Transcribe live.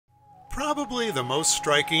Probably the most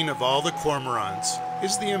striking of all the cormorants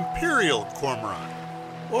is the Imperial cormorant,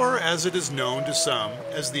 or as it is known to some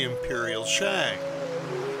as the Imperial shag.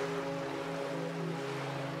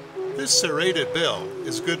 This serrated bill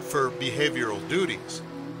is good for behavioral duties,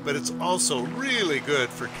 but it's also really good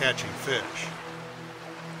for catching fish.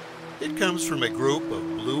 It comes from a group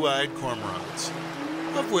of blue-eyed cormorants,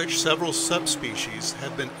 of which several subspecies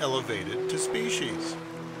have been elevated to species.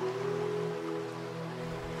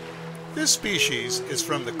 This species is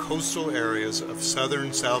from the coastal areas of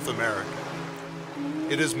southern South America.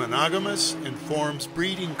 It is monogamous and forms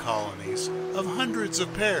breeding colonies of hundreds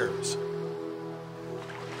of pairs.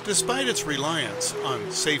 Despite its reliance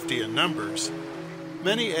on safety in numbers,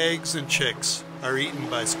 many eggs and chicks are eaten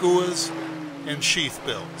by skuas and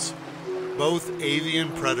sheathbills, both avian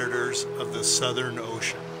predators of the Southern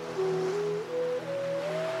Ocean.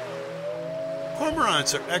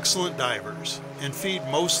 Cormorants are excellent divers and feed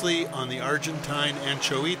mostly on the Argentine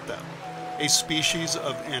anchovita, a species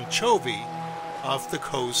of anchovy off the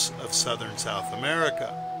coasts of southern South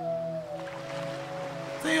America.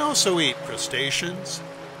 They also eat crustaceans,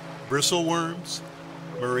 bristleworms,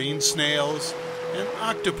 marine snails, and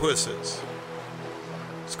octopuses.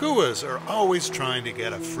 Skuas are always trying to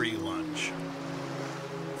get a free lunch.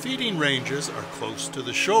 Feeding ranges are close to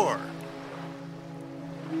the shore.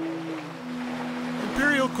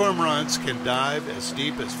 Imperial cormorants can dive as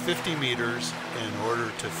deep as 50 meters in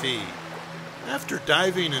order to feed. After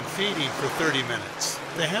diving and feeding for 30 minutes,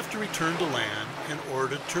 they have to return to land in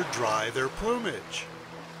order to dry their plumage.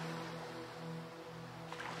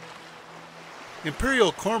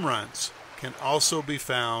 Imperial cormorants can also be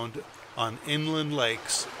found on inland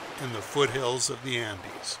lakes in the foothills of the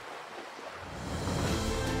Andes.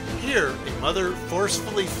 Here, a mother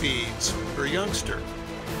forcefully feeds her youngster,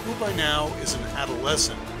 who by now is an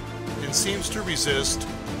adolescent and seems to resist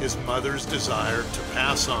his mother's desire to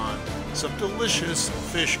pass on some delicious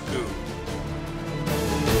fish goo.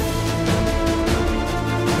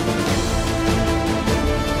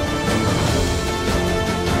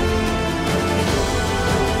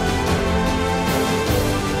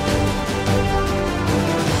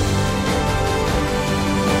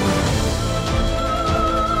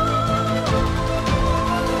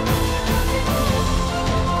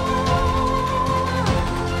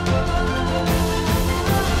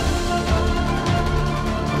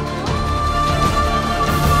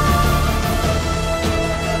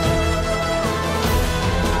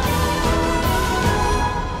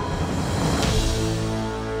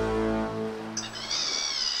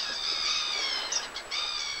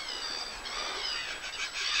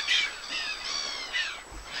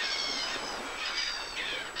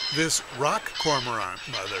 This rock cormorant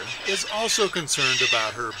mother is also concerned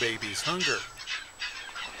about her baby's hunger.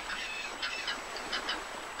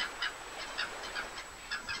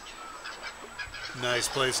 Nice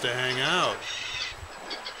place to hang out.